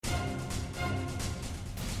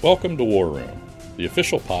Welcome to War Room, the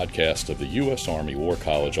official podcast of the U.S. Army War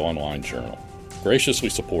College online journal, graciously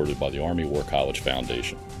supported by the Army War College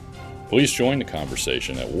Foundation. Please join the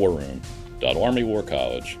conversation at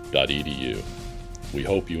warroom.armywarcollege.edu. We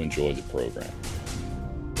hope you enjoy the program.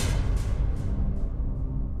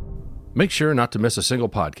 Make sure not to miss a single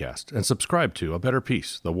podcast and subscribe to A Better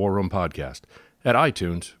Peace, the War Room podcast, at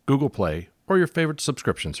iTunes, Google Play, or your favorite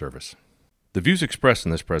subscription service. The views expressed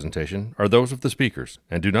in this presentation are those of the speakers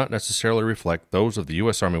and do not necessarily reflect those of the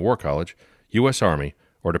U.S. Army War College, U.S. Army,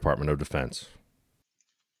 or Department of Defense.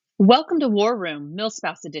 Welcome to War Room,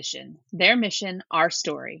 Milspouse Edition, Their Mission, Our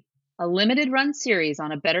Story, a limited-run series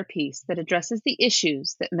on a better peace that addresses the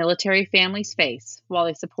issues that military families face while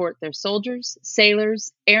they support their soldiers,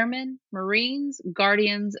 sailors, airmen, Marines,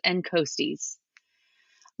 Guardians, and Coasties.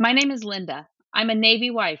 My name is Lynda. I'm a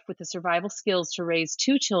Navy wife with the survival skills to raise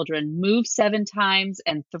 2 children, move 7 times,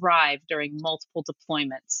 and thrive during multiple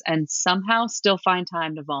deployments, and somehow still find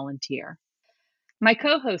time to volunteer. My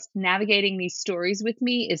co-host navigating these stories with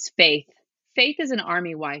me is Faith. Faith is an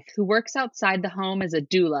Army wife who works outside the home as a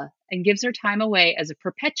doula and gives her time away as a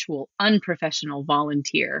perpetual, unprofessional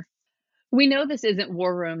volunteer. We know this isn't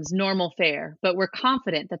War Room's normal fare, but we're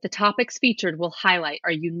confident that the topics featured will highlight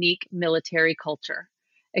our unique military culture.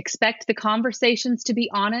 Expect the conversations to be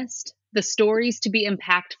honest, the stories to be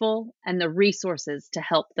impactful, and the resources to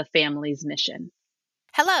help the family's mission.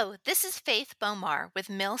 Hello, this is Faith Bomar with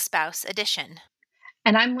Milspouse Edition.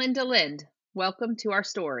 And I'm Lynda Lind. Welcome to our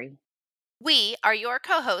story. We are your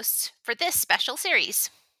co-hosts for this special series.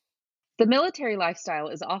 The military lifestyle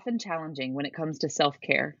is often challenging when it comes to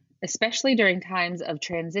self-care, especially during times of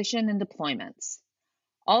transition and deployments.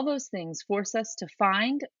 All those things force us to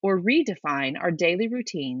find or redefine our daily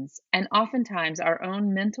routines, and oftentimes our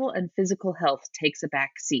own mental and physical health takes a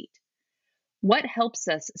back seat. What helps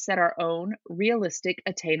us set our own realistic,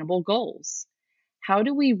 attainable goals? How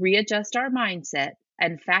do we readjust our mindset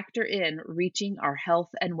and factor in reaching our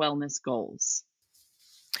health and wellness goals?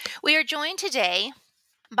 We are joined today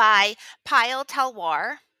by Payal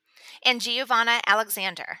Talwar and Giovanna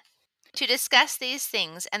Alexander to discuss these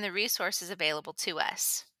things and the resources available to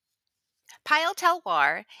us. Payal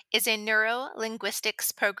Talwar is a Neuro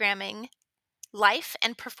Linguistics Programming, life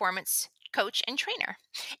and performance coach and trainer,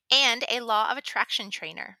 and a law of attraction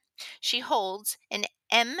trainer. She holds an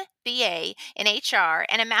MBA in HR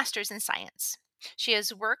and a master's in science. She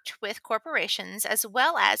has worked with corporations as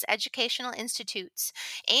well as educational institutes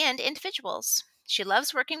and individuals. She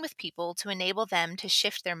loves working with people to enable them to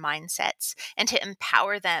shift their mindsets and to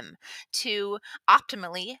empower them to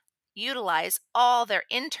optimally utilize all their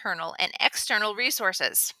internal and external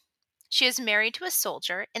resources. She is married to a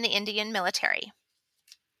soldier in the Indian military.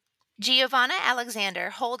 Giovanna Alexander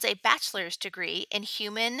holds a bachelor's degree in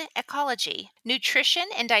human ecology, nutrition,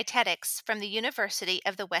 and dietetics from the University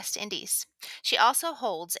of the West Indies. She also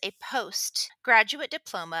holds a postgraduate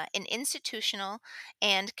diploma in institutional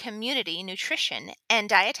and community nutrition and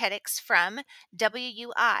dietetics from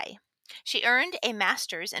WUI. She earned a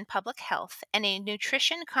master's in public health and a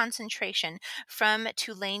nutrition concentration from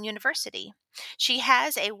Tulane University. She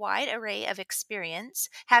has a wide array of experience,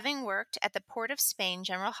 having worked at the Port of Spain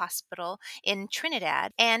General Hospital in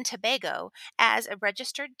Trinidad and Tobago as a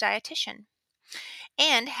registered dietitian,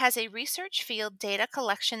 and has a research field data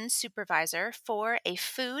collection supervisor for a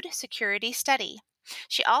food security study.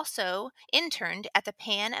 She also interned at the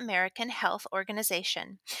Pan American Health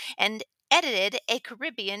Organization and edited a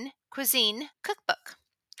Caribbean cuisine cookbook.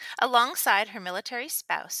 Alongside her military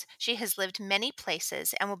spouse, she has lived many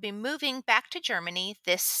places and will be moving back to Germany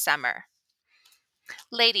this summer.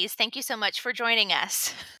 Ladies, thank you so much for joining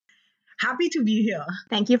us. Happy to be here.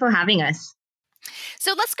 Thank you for having us.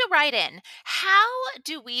 So let's go right in. How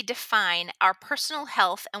do we define our personal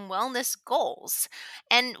health and wellness goals?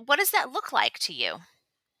 And what does that look like to you?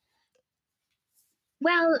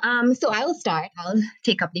 Well, so I'll start. I'll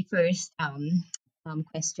take up the first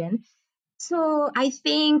question. So I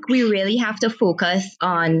think we really have to focus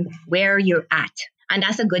on where you're at, and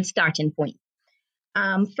that's a good starting point.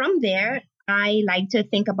 From there, I like to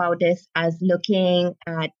think about this as looking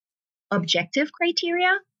at objective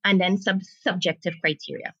criteria and then subjective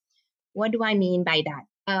criteria. What do I mean by that?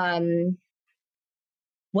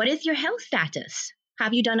 What is your health status?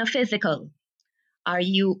 Have you done a physical? Are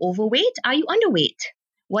you overweight? Are you underweight?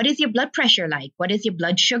 What is your blood pressure like? What is your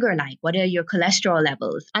blood sugar like? What are your cholesterol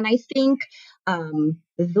levels? And I think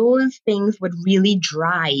those things would really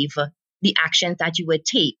drive the actions that you would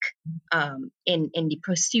take in the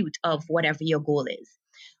pursuit of whatever your goal is.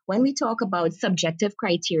 When we talk about subjective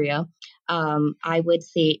criteria, I would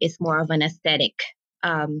say it's more of an aesthetic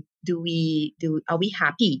Are we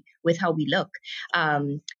happy with how we look?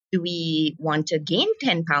 Do we want to gain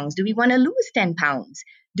 10 pounds? Do we want to lose 10 pounds?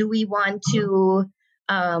 Do we want to,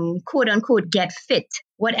 quote unquote, get fit?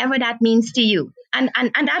 Whatever that means to you. And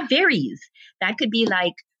that varies. That could be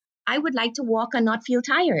like, I would like to walk and not feel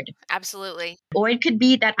tired. Absolutely. Or it could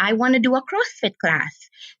be that I want to do a CrossFit class.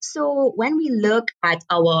 So when we look at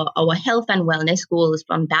our health and wellness goals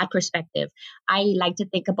from that perspective, I like to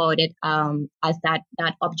think about it as that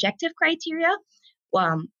objective criteria,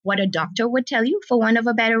 what a doctor would tell you, for want of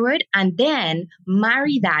a better word, and then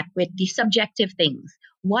marry that with the subjective things.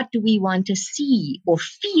 What do we want to see or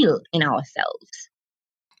feel in ourselves?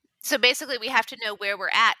 So basically, we have to know where we're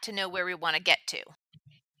at to know where we want to get to.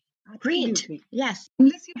 Great. Absolutely. Yes.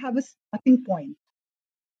 Unless you have a starting point,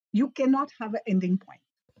 you cannot have an ending point.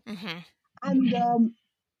 Mm-hmm. And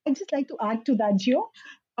I'd just like to add to that, Gio.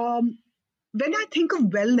 When I think of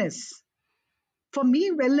wellness, for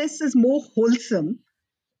me, wellness is more wholesome.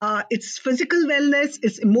 It's physical wellness,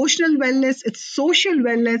 it's emotional wellness, it's social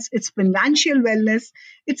wellness, it's financial wellness.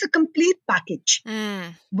 It's a complete package.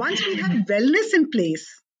 Mm. Once we have wellness in place,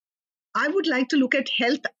 I would like to look at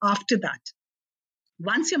health after that.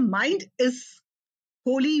 Once your mind is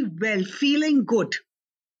wholly well, feeling good,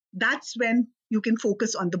 that's when you can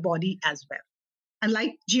focus on the body as well. And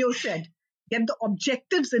like Gio said, get the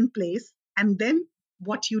objectives in place and then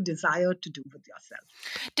what you desire to do with yourself.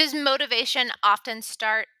 Does motivation often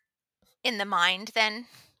start in the mind then?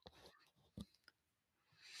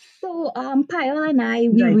 So, Payal and I,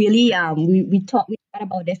 we Right. really we thought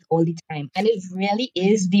about this all the time, and it really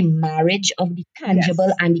is the marriage of the tangible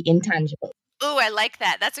Yes. and the intangible. Oh, I like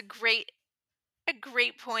that. That's a great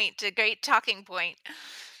point, a great talking point.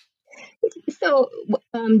 So,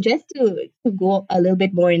 just to go a little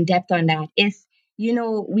bit more in depth on that is,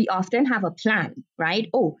 we often have a plan, right?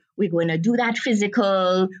 Oh, we're going to do that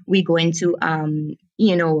physical. We're going to,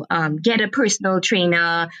 get a personal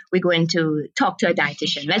trainer. We're going to talk to a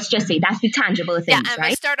dietitian. Let's just say that's the tangible Yeah, things, I'm going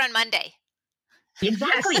right? to start on Monday.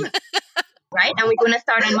 Exactly. Yes. Right? And we're going to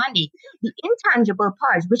start on Monday. The intangible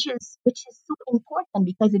part, which is so important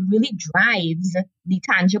because it really drives the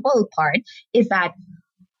tangible part, is that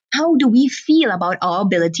how do we feel about our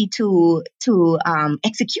ability to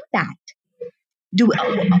execute that? Do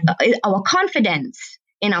our confidence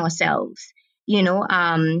in ourselves,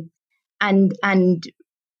 and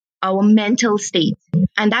our mental state,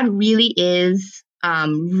 and that really is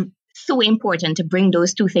so important to bring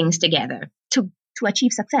those two things together to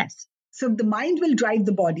achieve success. So the mind will drive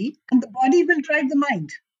the body and the body will drive the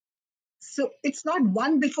mind. So it's not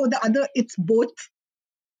one before the other, it's both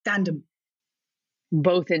tandem.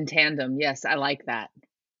 Both in tandem. Yes, I like that.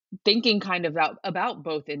 Thinking kind of about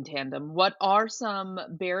both in tandem, what are some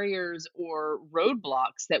barriers or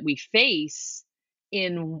roadblocks that we face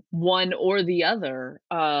in one or the other,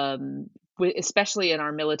 especially in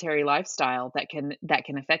our military lifestyle, that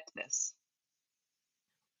can affect this?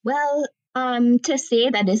 Well, to say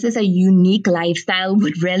that this is a unique lifestyle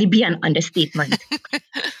would really be an understatement.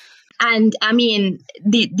 And I mean,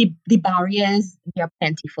 the barriers, they are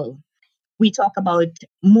plentiful. We talk about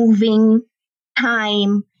moving,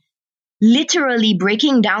 time, literally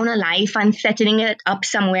breaking down a life and setting it up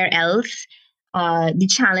somewhere else. The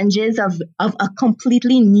challenges of a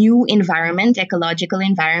completely new environment, ecological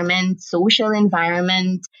environment, social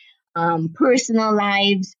environment, personal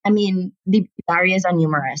lives. I mean, the barriers are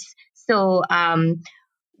numerous. So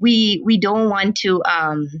we don't want to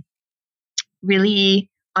really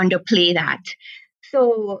underplay that.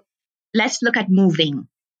 So let's look at moving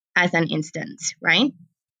as an instance, right?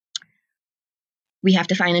 We have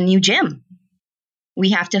to find a new gym.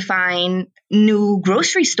 We have to find new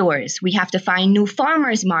grocery stores. We have to find new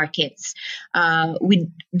farmers markets.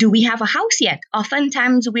 Do we have a house yet?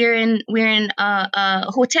 Oftentimes we're in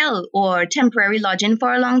a hotel or temporary lodging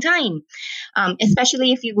for a long time.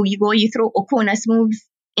 Especially if you throw Okona's moves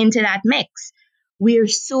into that mix. We're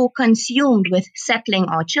so consumed with settling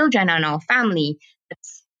our children and our family that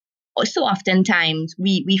so oftentimes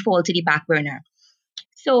we fall to the back burner.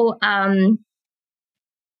 So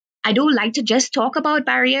I don't like to just talk about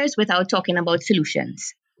barriers without talking about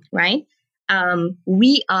solutions, right?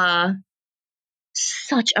 We are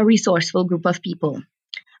such a resourceful group of people,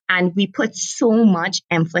 and we put so much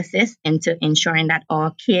emphasis into ensuring that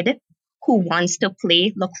our kid who wants to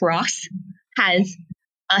play lacrosse has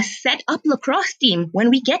a set up lacrosse team when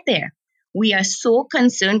we get there. We are so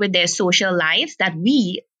concerned with their social lives that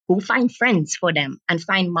we go find friends for them and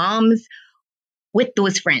find moms with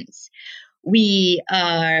those friends. We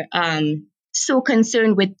are so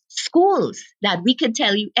concerned with schools that we could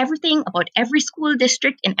tell you everything about every school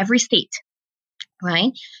district in every state.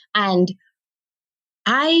 right? And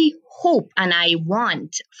I hope and I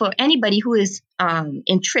want for anybody who is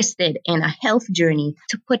interested in a health journey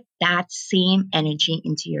to put that same energy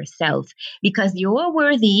into yourself, because you're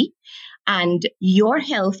worthy and your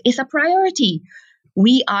health is a priority.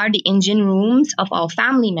 We are the engine rooms of our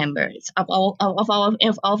family members, of our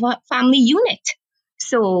family unit.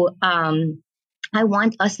 So I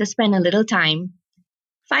want us to spend a little time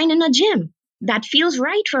finding a gym that feels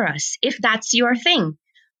right for us, if that's your thing.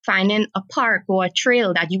 Finding a park or a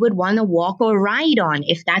trail that you would want to walk or ride on,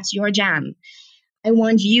 if that's your jam. I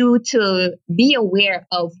want you to be aware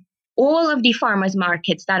of all of the farmers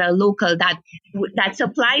markets that are local, that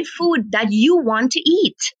supply food that you want to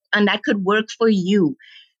eat and that could work for you,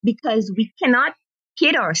 because we cannot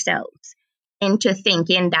kid ourselves into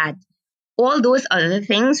thinking that all those other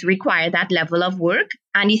things require that level of work,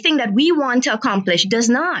 and the thing that we want to accomplish does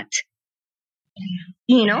not.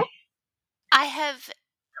 You know? I have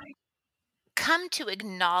come to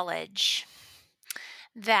acknowledge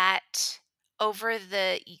that over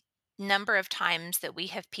the number of times that we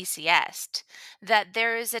have PCS'd, that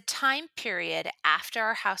there is a time period after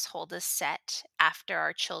our household is set, after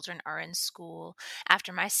our children are in school,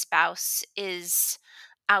 after my spouse is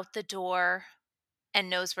out the door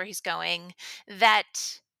and knows where he's going,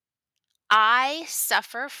 that I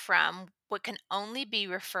suffer from what can only be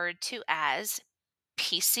referred to as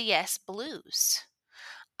PCS blues.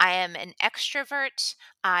 I am an extrovert.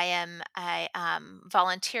 I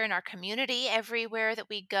volunteer in our community everywhere that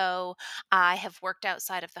we go. I have worked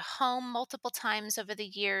outside of the home multiple times over the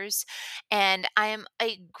years, and I am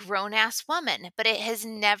a grown ass woman, but it has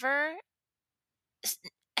never s-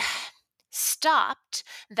 stopped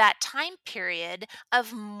that time period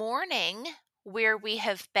of mourning where we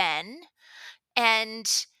have been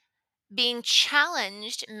and being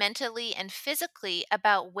challenged mentally and physically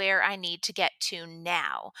about where I need to get to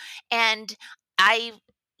now. And I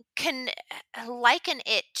can liken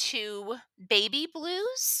it to baby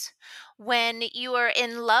blues, when you are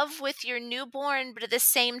in love with your newborn, but at the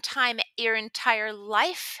same time, your entire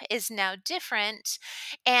life is now different,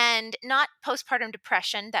 and not postpartum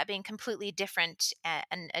depression, that being completely different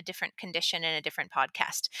and a different condition in a different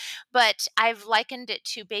podcast. But I've likened it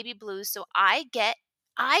to baby blues. So I get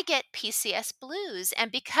PCS blues.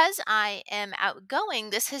 And because I am outgoing,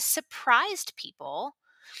 this has surprised people.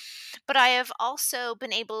 But I have also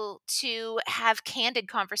been able to have candid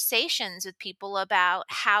conversations with people about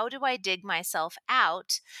how do I dig myself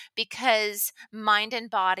out, because mind and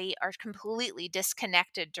body are completely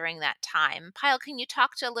disconnected during that time. Pyle, can you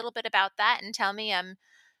talk to a little bit about that and tell me I'm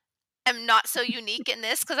not so unique in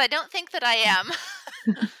this, because I don't think that I am.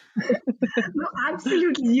 No,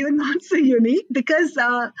 absolutely. You're not so unique because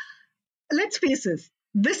let's face it,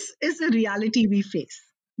 this is a reality we face.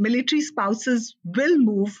 Military spouses will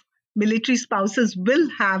move, military spouses will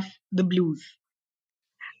have the blues.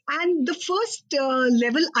 And the first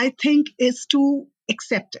level, I think, is to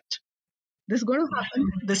accept it. This is going to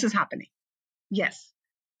happen, this is happening. Yes.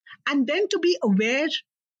 And then to be aware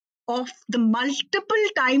of the multiple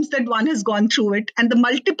times that one has gone through it and the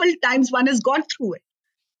multiple times one has gone through it.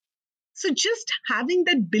 So just having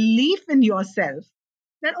that belief in yourself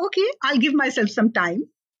that, okay, I'll give myself some time,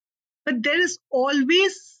 but there is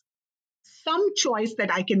always some choice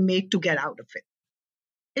that I can make to get out of it.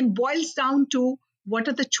 It boils down to what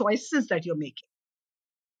are the choices that you're making,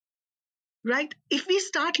 right? If we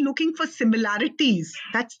start looking for similarities,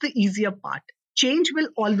 that's the easier part. Change will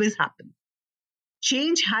always happen.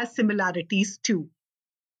 Change has similarities too.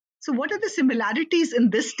 So, what are the similarities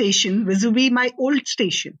in this station vis-a-vis my old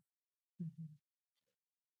station?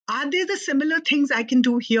 Are there the similar things I can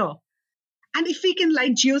do here? And if we can,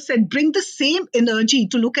 like Gio said, bring the same energy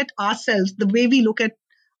to look at ourselves the way we look at,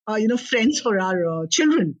 friends for our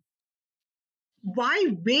children, why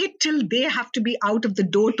wait till they have to be out of the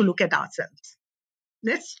door to look at ourselves?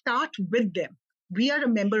 Let's start with them. We are a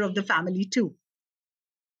member of the family too.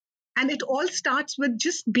 And it all starts with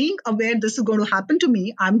just being aware this is going to happen to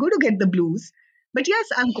me. I'm going to get the blues. But yes,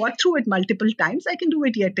 I've got through it multiple times. I can do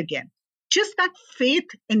it yet again. Just that faith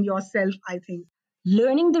in yourself, I think.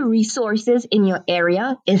 Learning the resources in your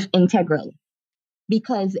area is integral,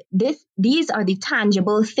 because these are the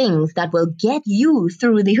tangible things that will get you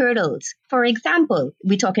through the hurdles. For example,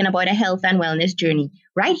 we're talking about a health and wellness journey.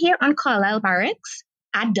 Right here on Carlisle Barracks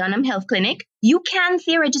at Dunham Health Clinic, you can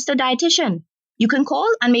see a registered dietitian. You can call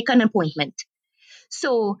and make an appointment.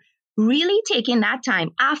 So really taking that time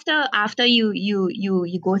after you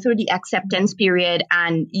go through the acceptance period,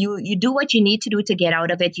 and you do what you need to do to get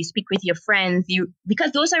out of it. You speak with your friends,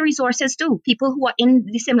 because those are resources too, people who are in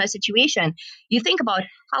the similar situation. You think about,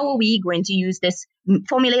 how are we going to use this,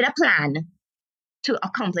 formulate a plan to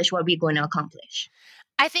accomplish what we're going to accomplish.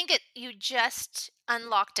 I think you just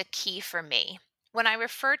unlocked a key for me. When I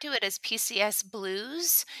refer to it as PCS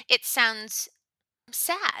blues, it sounds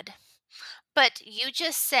sad. But you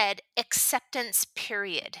just said acceptance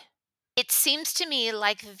period. It seems to me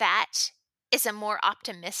like that is a more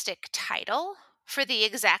optimistic title for the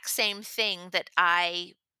exact same thing that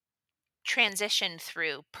I transitioned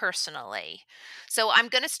through personally. So I'm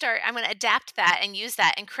going to adapt that and use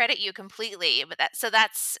that and credit you completely. But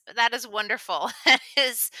that is wonderful. That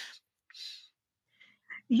is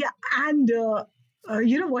Yeah, and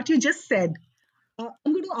what you just said.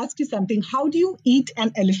 I'm going to ask you something. How do you eat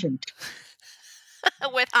an elephant?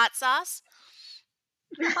 with hot sauce.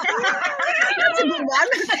 That's a good one.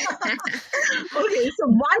 Okay, so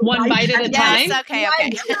One bite at a time? Yes, okay.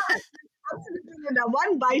 Absolutely, Linda,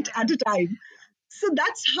 one bite at a time. So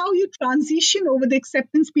that's how you transition over the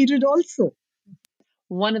acceptance period also.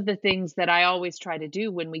 One of the things that I always try to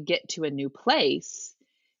do when we get to a new place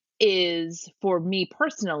is, for me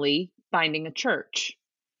personally, finding a church.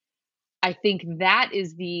 I think that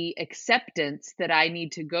is the acceptance that I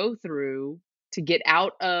need to go through to get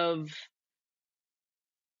out of,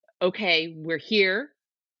 okay, we're here.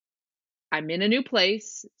 I'm in a new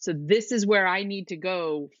place. So this is where I need to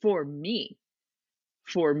go for me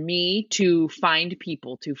to find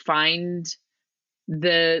people, to find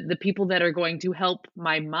the people that are going to help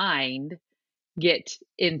my mind get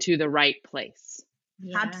into the right place.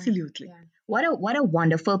 Yeah, Absolutely. yeah. What a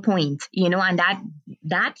wonderful point, and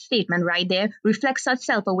that statement right there reflects such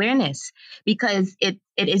self-awareness, because it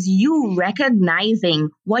is you recognizing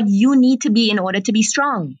what you need to be in order to be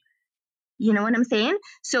strong. You know what I'm saying?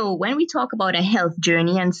 So when we talk about a health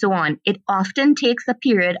journey and so on, it often takes a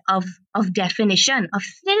period of definition, of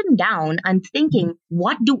sitting down and thinking,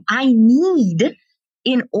 what do I need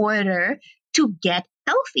in order to get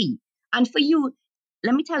healthy? And for you,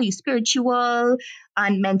 let me tell you, spiritual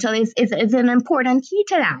and mental is an important key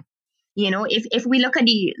to that. If we look at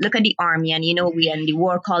the army, and we are in the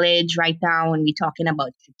war college right now, and we're talking about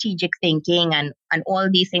strategic thinking and all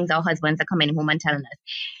these things, our husbands are coming home and telling us.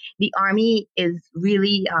 The army is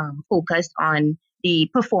really focused on the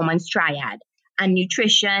performance triad, and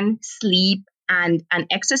nutrition, sleep, and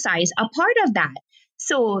exercise are part of that.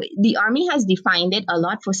 So the army has defined it a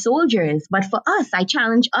lot for soldiers, but for us, I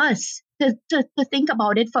challenge us to think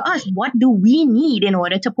about it for us. What do we need in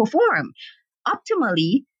order to perform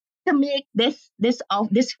optimally, to make this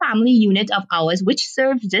family unit of ours, which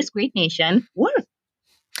serves this great nation, work?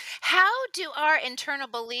 How do our internal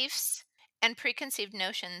beliefs and preconceived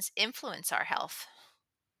notions influence our health?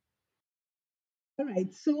 All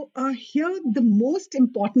right. So here, the most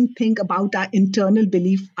important thing about our internal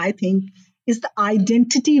belief, I think, is the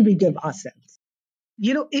identity we give ourselves.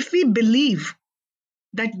 If we believe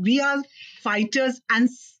that we are fighters and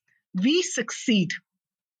we succeed,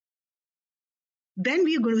 then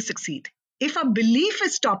we are going to succeed. If our belief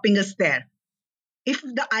is stopping us there, if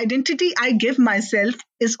the identity I give myself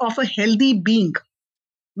is of a healthy being,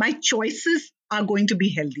 my choices are going to be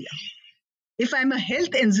healthier. If I'm a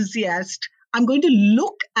health enthusiast, I'm going to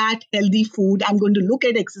look at healthy food, I'm going to look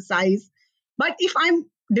at exercise. But if I'm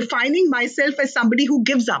defining myself as somebody who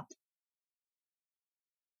gives up,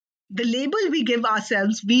 the label we give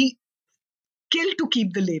ourselves, we kill to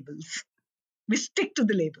keep the labels. We stick to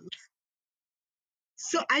the labels.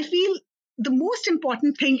 So I feel the most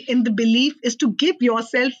important thing in the belief is to give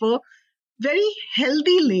yourself a very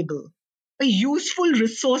healthy label, a useful,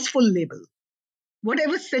 resourceful label,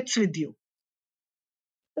 whatever sits with you.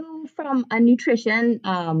 So, from a nutrition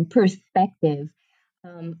perspective,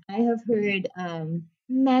 I have heard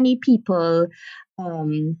many people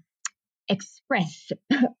express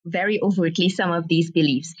very overtly some of these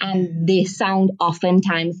beliefs, and they sound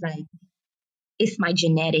oftentimes like, it's my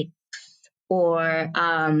genetics, or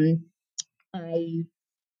I.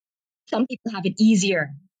 Some people have it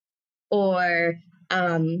easier, or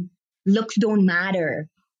looks don't matter,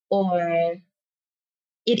 or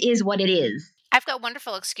it is what it is. I've got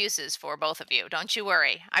wonderful excuses for both of you. Don't you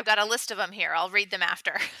worry. I've got a list of them here. I'll read them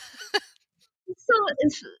after.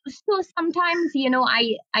 So sometimes,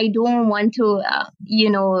 I don't want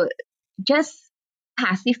to just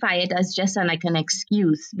pacify it as just like an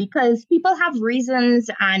excuse, because people have reasons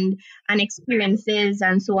and experiences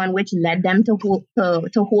and so on, which led them to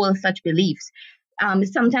hold such beliefs.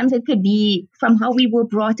 Sometimes it could be from how we were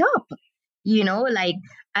brought up, like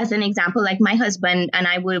as an example, like my husband and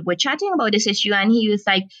I were chatting about this issue, and he was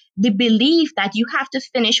like, the belief that you have to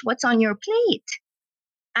finish what's on your plate.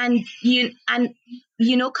 And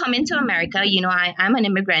coming to America, I'm an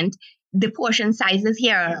immigrant. The portion sizes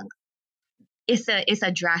here is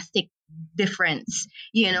a drastic difference,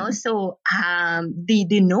 so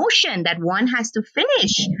the notion that one has to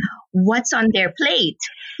finish what's on their plate,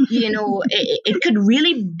 it could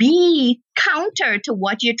really be counter to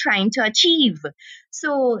what you're trying to achieve.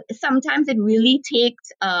 So sometimes it really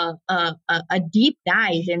takes a deep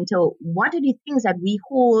dive into what are the things that we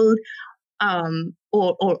hold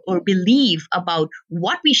or believe about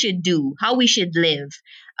what we should do, how we should live,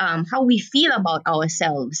 how we feel about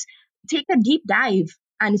ourselves. Take a deep dive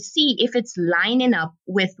and see if it's lining up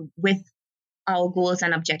with our goals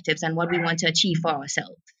and objectives and what we want to achieve for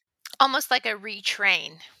ourselves. Almost like a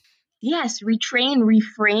retrain. Yes, retrain,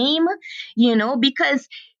 reframe, because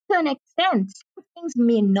to an extent, some things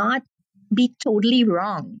may not be totally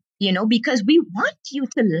wrong, because we want you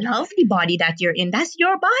to love the body that you're in. That's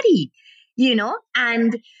your body,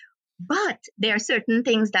 but there are certain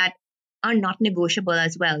things that are not negotiable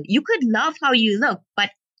as well. You could love how you look,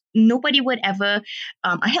 but nobody would ever,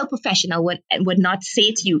 a health professional would not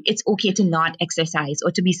say to you, it's okay to not exercise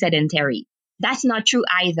or to be sedentary. That's not true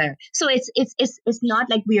either. So it's not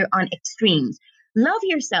like we're on extremes. Love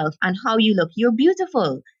yourself and how you look. You're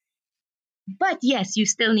beautiful. But yes, you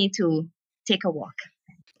still need to take a walk.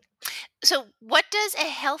 So, what does a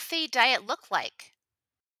healthy diet look like?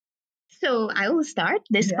 So I will start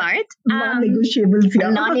this part. Non-negotiables, yeah.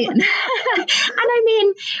 And I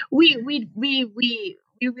mean, we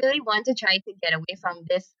really want to try to get away from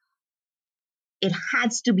this. It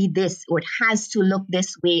has to be this, or it has to look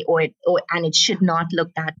this way, and it should not look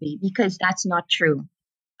that way, because that's not true.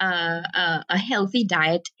 A healthy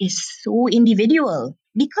diet is so individual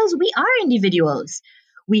because we are individuals.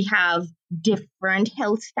 We have different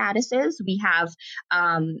health statuses. We have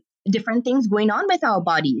different things going on with our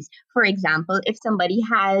bodies. For example, if somebody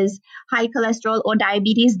has high cholesterol or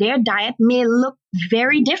diabetes, their diet may look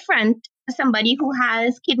very different to somebody who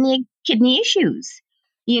has kidney issues.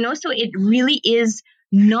 So it really is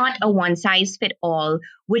not a one size fit all,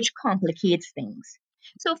 which complicates things.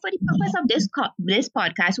 So for the purpose of this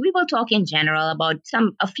podcast, we will talk in general about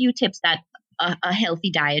a few tips that a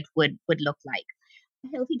healthy diet would look like.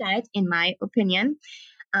 A healthy diet, in my opinion,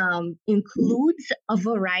 includes a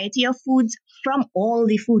variety of foods from all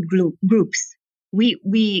the food groups.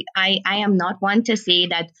 I am not one to say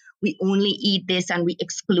that we only eat this and we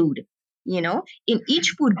exclude. In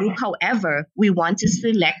each food group, however, we want to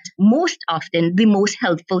select most often the most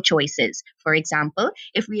healthful choices. For example,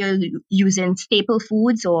 if we are using staple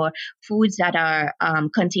foods or foods that are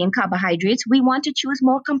contain carbohydrates, we want to choose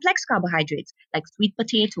more complex carbohydrates like sweet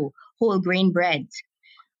potato, whole grain breads,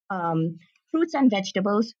 um, fruits and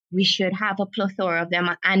vegetables. We should have a plethora of them.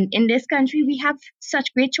 And in this country, we have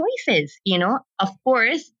such great choices. Of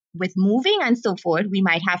course, with moving and so forth, we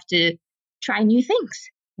might have to try new things,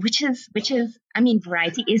 I mean,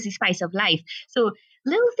 variety is the spice of life. So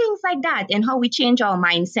little things like that and how we change our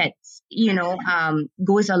mindsets,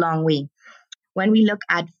 goes a long way. When we look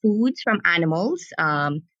at foods from animals,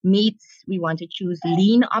 meats, we want to choose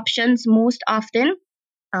lean options most often.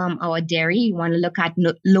 Our dairy, you want to look at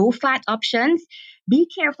low fat options. Be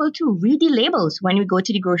careful to read the labels when you go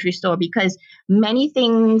to the grocery store, because many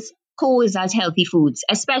things pose as healthy foods,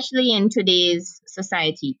 especially in today's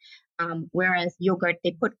society. Whereas yogurt, they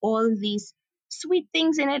put all these sweet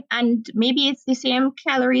things in it, and maybe it's the same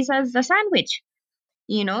calories as a sandwich,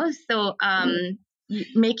 So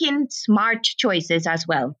making smart choices as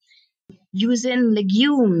well, using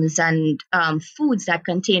legumes and foods that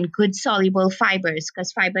contain good soluble fibers,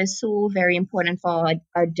 because fiber is so very important for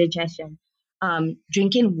our digestion.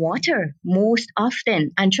 Drinking water most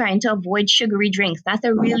often and trying to avoid sugary drinks. That's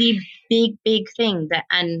a really big thing that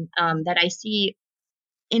I see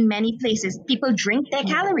in many places. People drink their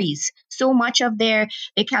calories. So much of their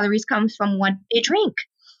calories comes from what they drink.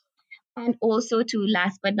 And also, to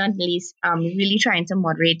last but not least, really trying to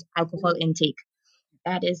moderate alcohol intake.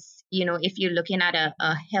 That is, if you're looking at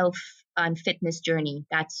a health and fitness journey,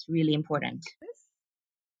 that's really important.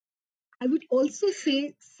 I would also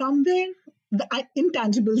say somewhere the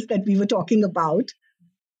intangibles that we were talking about,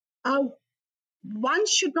 uh, one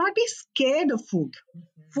should not be scared of food.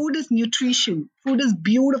 Food is nutrition. Food is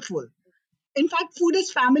beautiful. In fact, food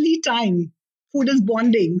is family time. Food is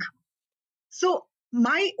bonding. So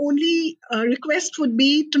my only request would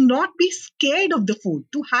be to not be scared of the food,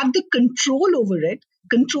 to have the control over it,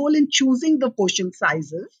 control in choosing the portion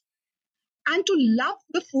sizes, and to love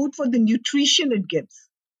the food for the nutrition it gives.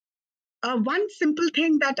 One simple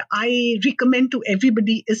thing that I recommend to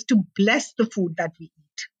everybody is to bless the food that we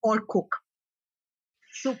eat or cook.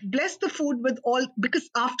 So bless the food with all, because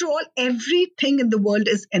after all, everything in the world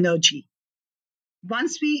is energy.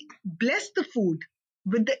 Once we bless the food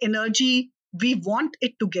with the energy we want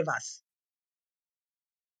it to give us,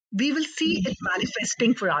 we will see it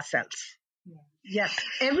manifesting for ourselves. Yes,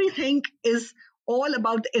 everything is all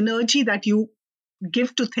about the energy that you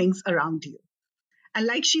give to things around you. And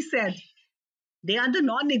like she said, they are the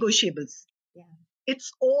non negotiables. Yeah.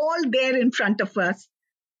 It's all there in front of us.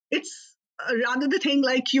 It's rather the thing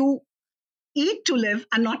like you eat to live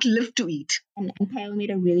and not live to eat. And Payal made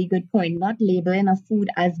a really good point, not labeling a food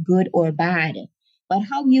as good or bad, but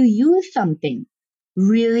how you use something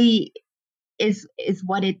really is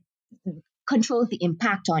what it controls the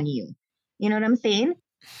impact on you. You know what I'm saying?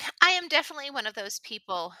 I am definitely one of those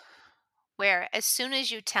people where as soon as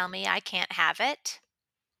you tell me I can't have it,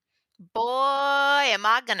 boy, am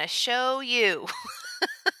I going to show you.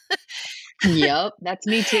 Yep, that's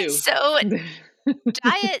me too. So,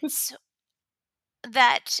 diets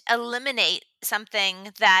that eliminate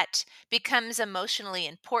something that becomes emotionally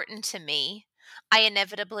important to me, I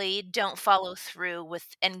inevitably don't follow through with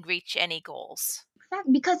and reach any goals.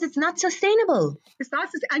 Because it's not sustainable. It's not,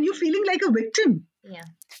 and you're feeling like a victim. Yeah.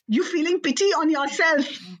 You're feeling pity on yourself.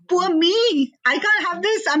 Poor me. I can't have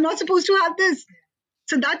this. I'm not supposed to have this.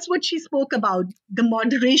 So that's what she spoke about, the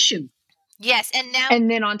moderation. Yes, and now And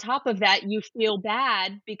then on top of that, you feel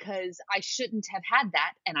bad because I shouldn't have had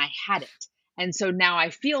that and I had it. And so now I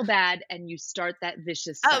feel bad and you start that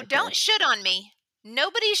vicious cycle. don't should on me.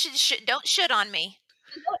 Nobody should don't should on me.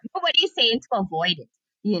 Nobody's saying to avoid it,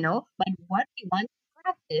 but what we want to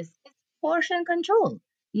practice is portion control.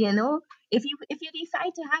 If you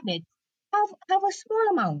decide to have it, have a small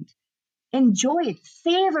amount. Enjoy it,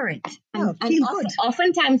 savor it. Feel good.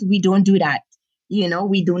 Oftentimes we don't do that.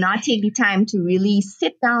 We do not take the time to really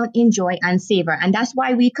sit down, enjoy, and savor. And that's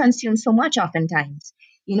why we consume so much oftentimes.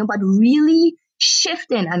 But really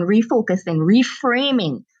shifting and refocusing,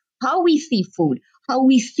 reframing how we see food, how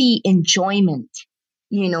we see enjoyment,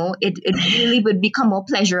 it really would become more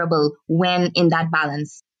pleasurable when in that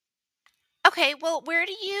balance. Okay, well, where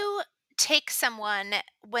do you take someone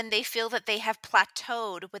when they feel that they have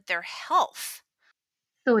plateaued with their health?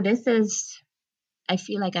 So I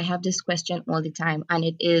feel like I have this question all the time, and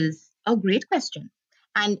it is a great question.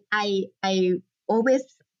 And I always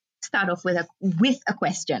start off with a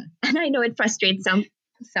question. And I know it frustrates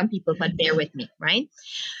some people, but bear with me, right?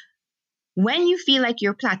 When you feel like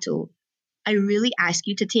you're plateaued, I really ask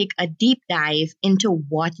you to take a deep dive into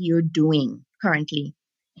what you're doing currently.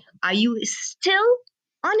 Are you still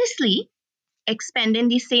honestly expending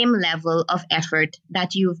the same level of effort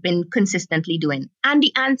that you've been consistently doing? And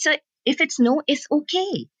the answer, if it's no, it's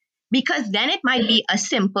okay. Because then it might be a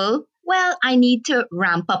simple, well, I need to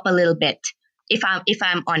ramp up a little bit if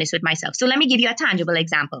I'm honest with myself. So let me give you a tangible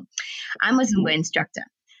example. I'm a Zumba instructor.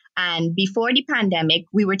 And before the pandemic,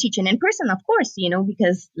 we were teaching in person, of course,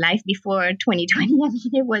 because life before 2020, I mean,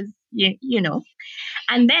 it was,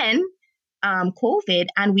 And then COVID,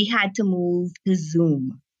 and we had to move to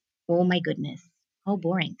Zoom. Oh my goodness. How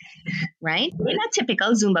boring, right? In a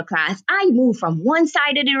typical Zumba class, I move from one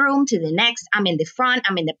side of the room to the next. I'm in the front,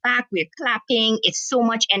 I'm in the back, we're clapping. It's so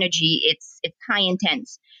much energy. It's high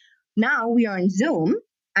intense. Now we are on Zoom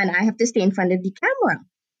and I have to stay in front of the camera.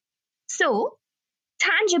 So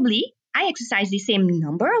tangibly, I exercised the same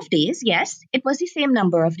number of days. Yes, it was the same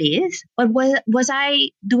number of days, but was I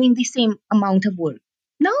doing the same amount of work?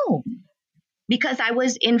 No, because I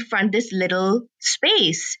was in front this little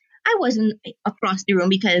space. I wasn't across the room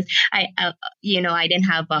because I didn't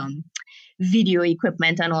have video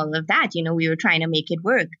equipment and all of that. We were trying to make it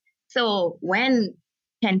work. So when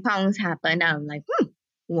 10 pounds happened, I'm like,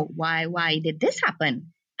 why did this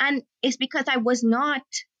happen? And it's because I was not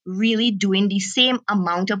really doing the same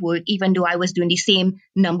amount of work, even though I was doing the same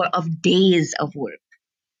number of days of work.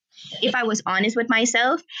 If I was honest with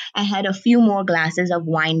myself, I had a few more glasses of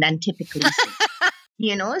wine than typically.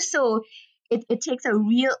 So it takes a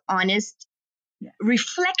real honest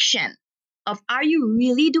reflection of, are you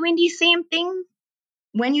really doing the same thing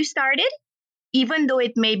when you started, even though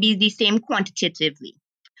it may be the same quantitatively.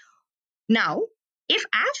 Now, if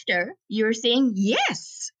after you're saying,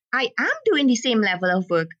 yes, I am doing the same level of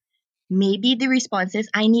work, maybe the response is,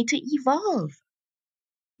 I need to evolve.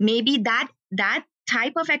 Maybe that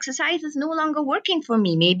type of exercise is no longer working for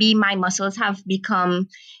me. Maybe my muscles have become,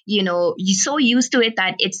 so used to it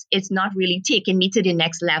that it's not really taking me to the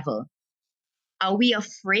next level. Are we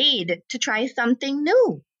afraid to try something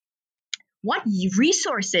new? what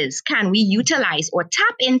resources can we utilize or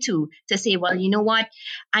tap into to say, well, you know what,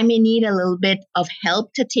 I may need a little bit of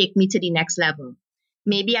help to take me to the next level.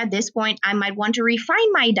 Maybe at this point, I might want to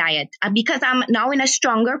refine my diet because I'm now in a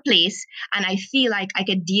stronger place and I feel like I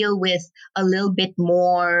could deal with a little bit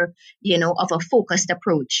more, of a focused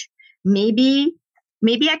approach. Maybe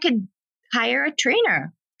I could hire a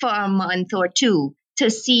trainer for a month or two to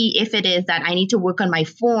see if it is that I need to work on my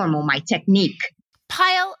form or my technique.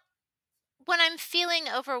 Payal, when I'm feeling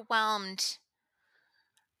overwhelmed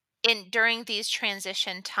during these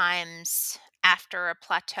transition times after a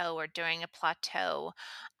plateau or during a plateau,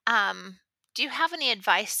 do you have any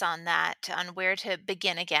advice on that, on where to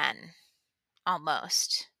begin again,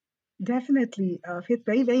 almost? Definitely. Faith,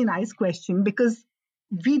 very, very nice question, because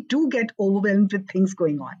we do get overwhelmed with things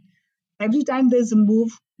going on. Every time there's a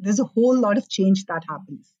move, there's a whole lot of change that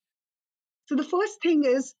happens. So the first thing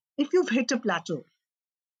is, if you've hit a plateau,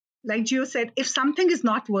 like Gio said, if something is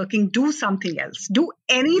not working, do something else. Do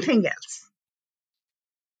anything else.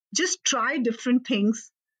 Just try different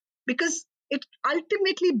things, because it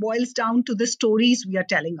ultimately boils down to the stories we are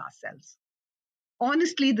telling ourselves.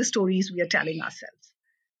 Honestly, the stories we are telling ourselves.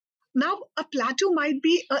 Now, a plateau might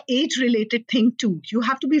be an age related thing too. You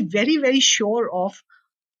have to be very, very sure of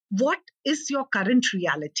what is your current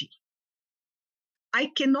reality.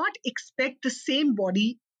 I cannot expect the same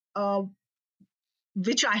body uh,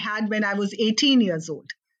 which I had when I was 18 years old.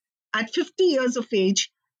 At 50 years of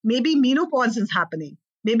age, maybe menopause is happening,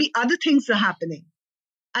 maybe other things are happening,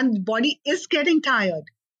 and the body is getting tired.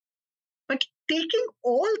 But taking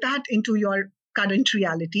all that into your current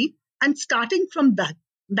reality and starting from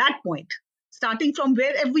that point, starting from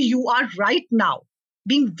wherever you are right now,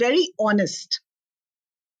 being very honest.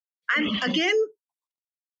 And again,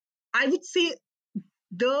 I would say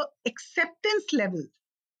the acceptance level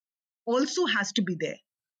also has to be there.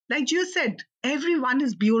 Like you said, everyone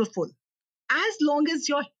is beautiful. As long as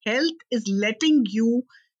your health is letting you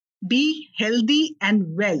be healthy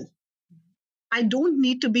and well, I don't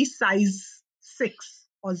need to be size 6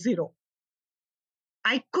 or 0.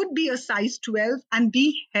 I could be a size 12 and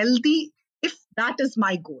be healthy if that is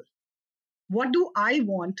my goal. What do I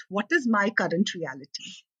want? What is my current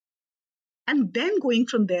reality? And then going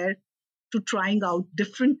from there to trying out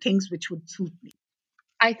different things which would suit me.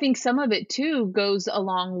 I think some of it too goes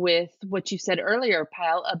along with what you said earlier,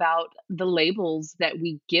 Pyle, about the labels that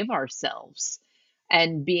we give ourselves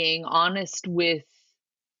and being honest with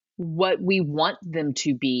what we want them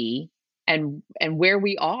to be and where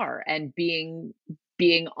we are, and being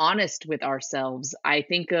honest with ourselves. I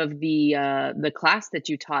think of the class that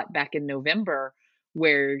you taught back in November,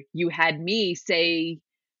 where you had me say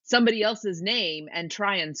somebody else's name and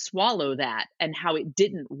try and swallow that, and how it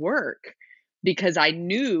didn't work because I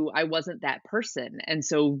knew I wasn't that person. And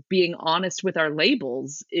so being honest with our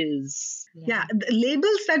labels is Yeah, the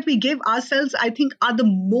labels that we give ourselves, I think, are the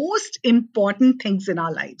most important things in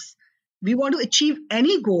our lives. We want to achieve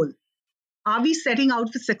any goal. Are we setting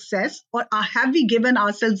out for success, or have we given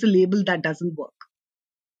ourselves a label that doesn't work?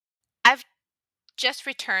 I've just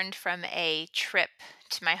returned from a trip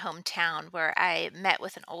to my hometown where I met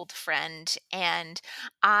with an old friend, and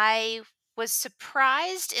I was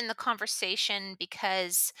surprised in the conversation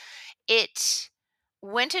because it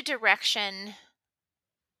went a direction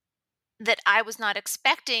that I was not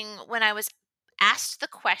expecting when I was asked the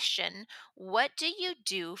question, "What do you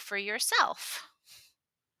do for yourself?"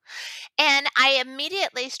 And I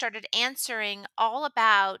immediately started answering all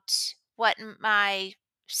about what my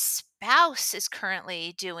spouse is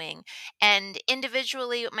currently doing, and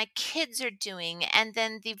individually what my kids are doing, and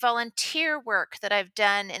then the volunteer work that I've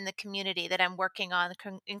done in the community that I'm working on,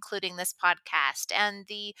 including this podcast, and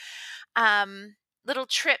the little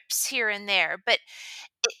trips here and there. But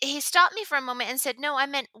he stopped me for a moment and said, "No, I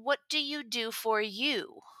meant, what do you do for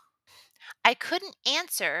you?" I couldn't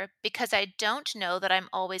answer because I don't know that I'm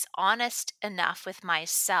always honest enough with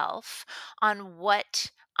myself on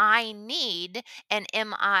what I need, and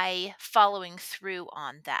am I following through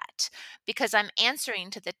on that? Because I'm answering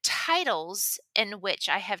to the titles in which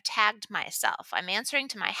I have tagged myself. I'm answering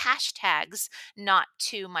to my hashtags, not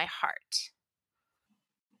to my heart.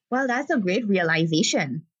 Well, that's a great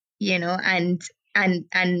realization, and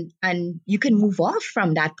you can move off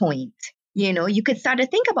from that point. You could start to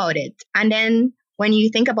think about it. And then when you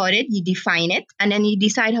think about it, you define it, and then you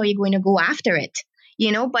decide how you're going to go after it.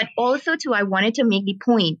 But also too, I wanted to make the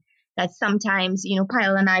point that sometimes,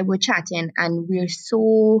 Pyle and I were chatting and we're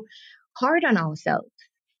so hard on ourselves,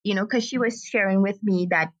 because she was sharing with me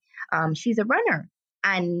that she's a runner,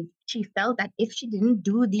 and she felt that if she didn't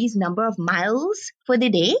do these number of miles for the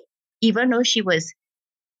day, even though she was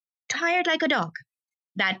tired like a dog,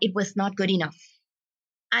 that it was not good enough.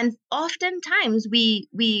 And oftentimes we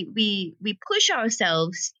push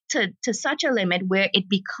ourselves to such a limit where it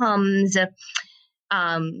becomes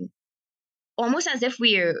almost as if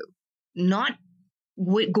we're not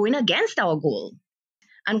going against our goal.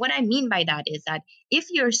 And what I mean by that is that if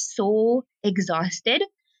you're so exhausted,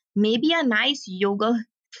 maybe a nice yoga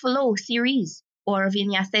flow series or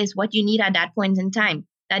vinyasa is what you need at that point in time.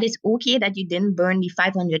 That is okay that you didn't burn the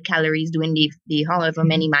 500 calories doing the however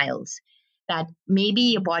many miles. That maybe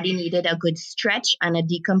your body needed a good stretch and a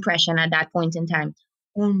decompression at that point in time.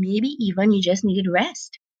 Or maybe even you just needed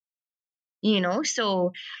rest.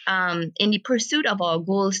 So in the pursuit of our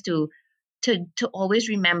goals to always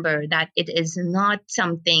remember that it is not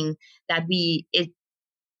something that we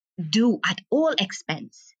do at all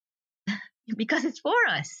expense because it's for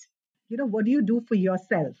us. What do you do for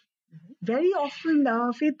yourself? Very often,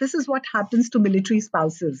 Faith, this is what happens to military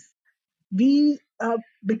spouses.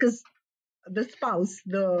 Because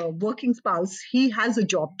the working spouse, he has a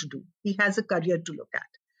job to do. He has a career to look at.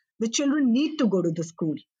 The children need to go to the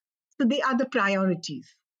school. So they are the priorities.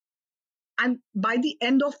 And by the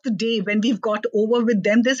end of the day, when we've got over with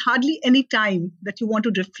them, there's hardly any time that you want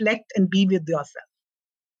to reflect and be with yourself.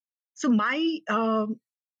 So my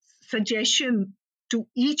suggestion to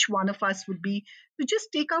each one of us would be to just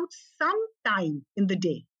take out some time in the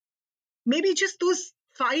day. Maybe just those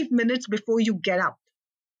 5 minutes before you get up.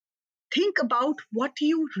 Think about what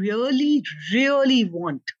you really, really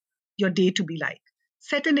want your day to be like.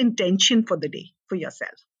 Set an intention for the day for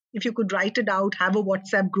yourself. If you could write it out, have a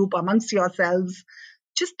WhatsApp group amongst yourselves,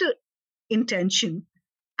 just an intention.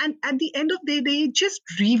 And at the end of the day, just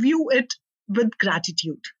review it with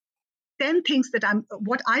gratitude. 10 things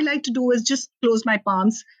what I like to do is just close my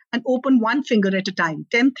palms and open one finger at a time.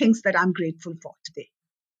 10 things that I'm grateful for today.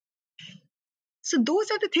 So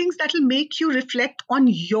those are the things that will make you reflect on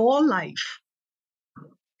your life.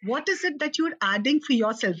 What is it that you're adding for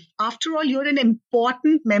yourself? After all, you're an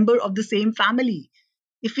important member of the same family.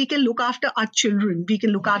 If we can look after our children, we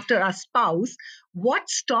can look after our spouse. What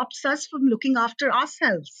stops us from looking after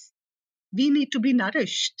ourselves? We need to be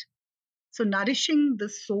nourished. So nourishing the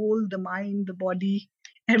soul, the mind, the body,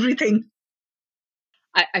 everything.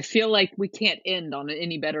 I feel like we can't end on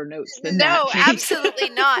any better notes than that. No, absolutely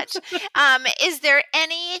not. Is there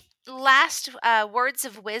any last words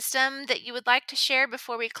of wisdom that you would like to share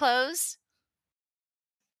before we close?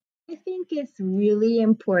 I think it's really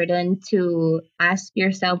important to ask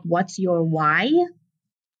yourself, what's your why?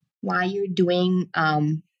 Why you're doing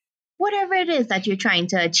whatever it is that you're trying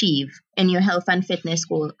to achieve in your health and fitness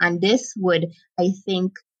goal. And this would, I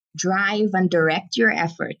think, drive and direct your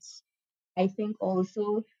efforts. I think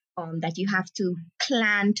also that you have to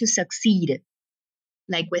plan to succeed.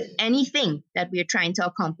 Like with anything that we're trying to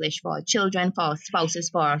accomplish for our children, for our spouses,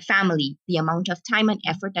 for our family, the amount of time and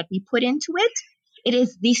effort that we put into it, it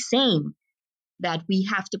is the same that we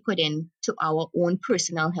have to put into our own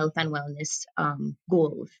personal health and wellness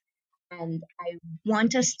goals. And I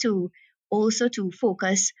want us to also to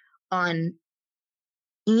focus on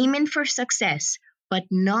aiming for success, but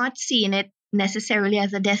not seeing it necessarily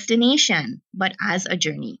as a destination, but as a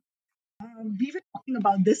journey. We were talking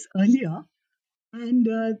about this earlier, and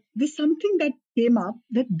there's something that came up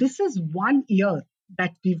that this is 1 year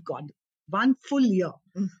that we've got, one full year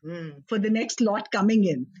for the next lot coming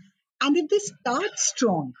in. And if they start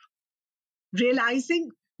strong, realizing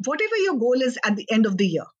whatever your goal is at the end of the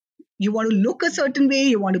year, you want to look a certain way,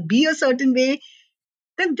 you want to be a certain way,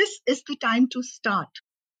 then this is the time to start.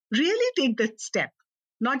 Really take that step,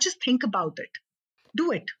 not just think about it.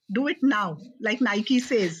 Do it. Do it now, like Nike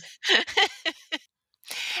says.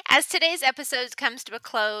 As today's episode comes to a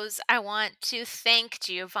close, I want to thank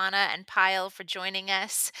Giovanna and Payal for joining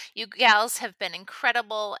us. You gals have been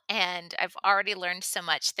incredible, and I've already learned so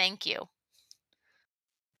much. Thank you.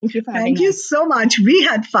 Thank you so much. We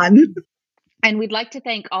had fun. And we'd like to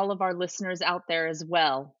thank all of our listeners out there as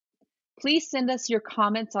well. Please send us your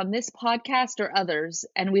comments on this podcast or others,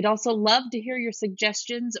 and we'd also love to hear your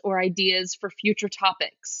suggestions or ideas for future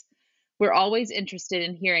topics. We're always interested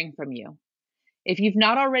in hearing from you. If you've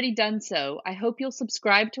not already done so, I hope you'll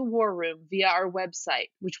subscribe to War Room via our website,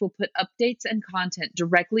 which will put updates and content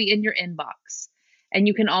directly in your inbox. And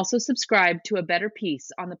you can also subscribe to A Better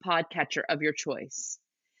Peace on the podcatcher of your choice.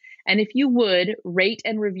 And if you would, rate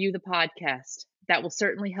and review the podcast. That will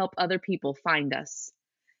certainly help other people find us.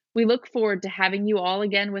 We look forward to having you all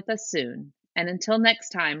again with us soon. And until next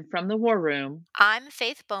time, from the War Room, I'm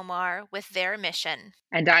Faith Bomar with Their Mission.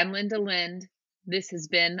 And I'm Lynda Lind. This has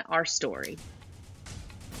been our story.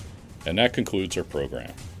 And that concludes our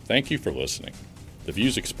program. Thank you for listening. The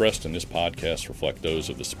views expressed in this podcast reflect those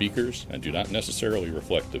of the speakers and do not necessarily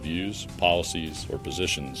reflect the views, policies, or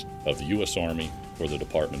positions of the U.S. Army or the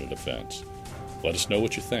Department of Defense. Let us know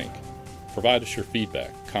what you think. Provide us your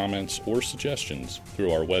feedback, comments, or suggestions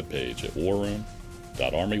through our webpage at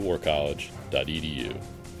warroom.armywarcollege.edu,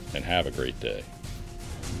 and have a great day.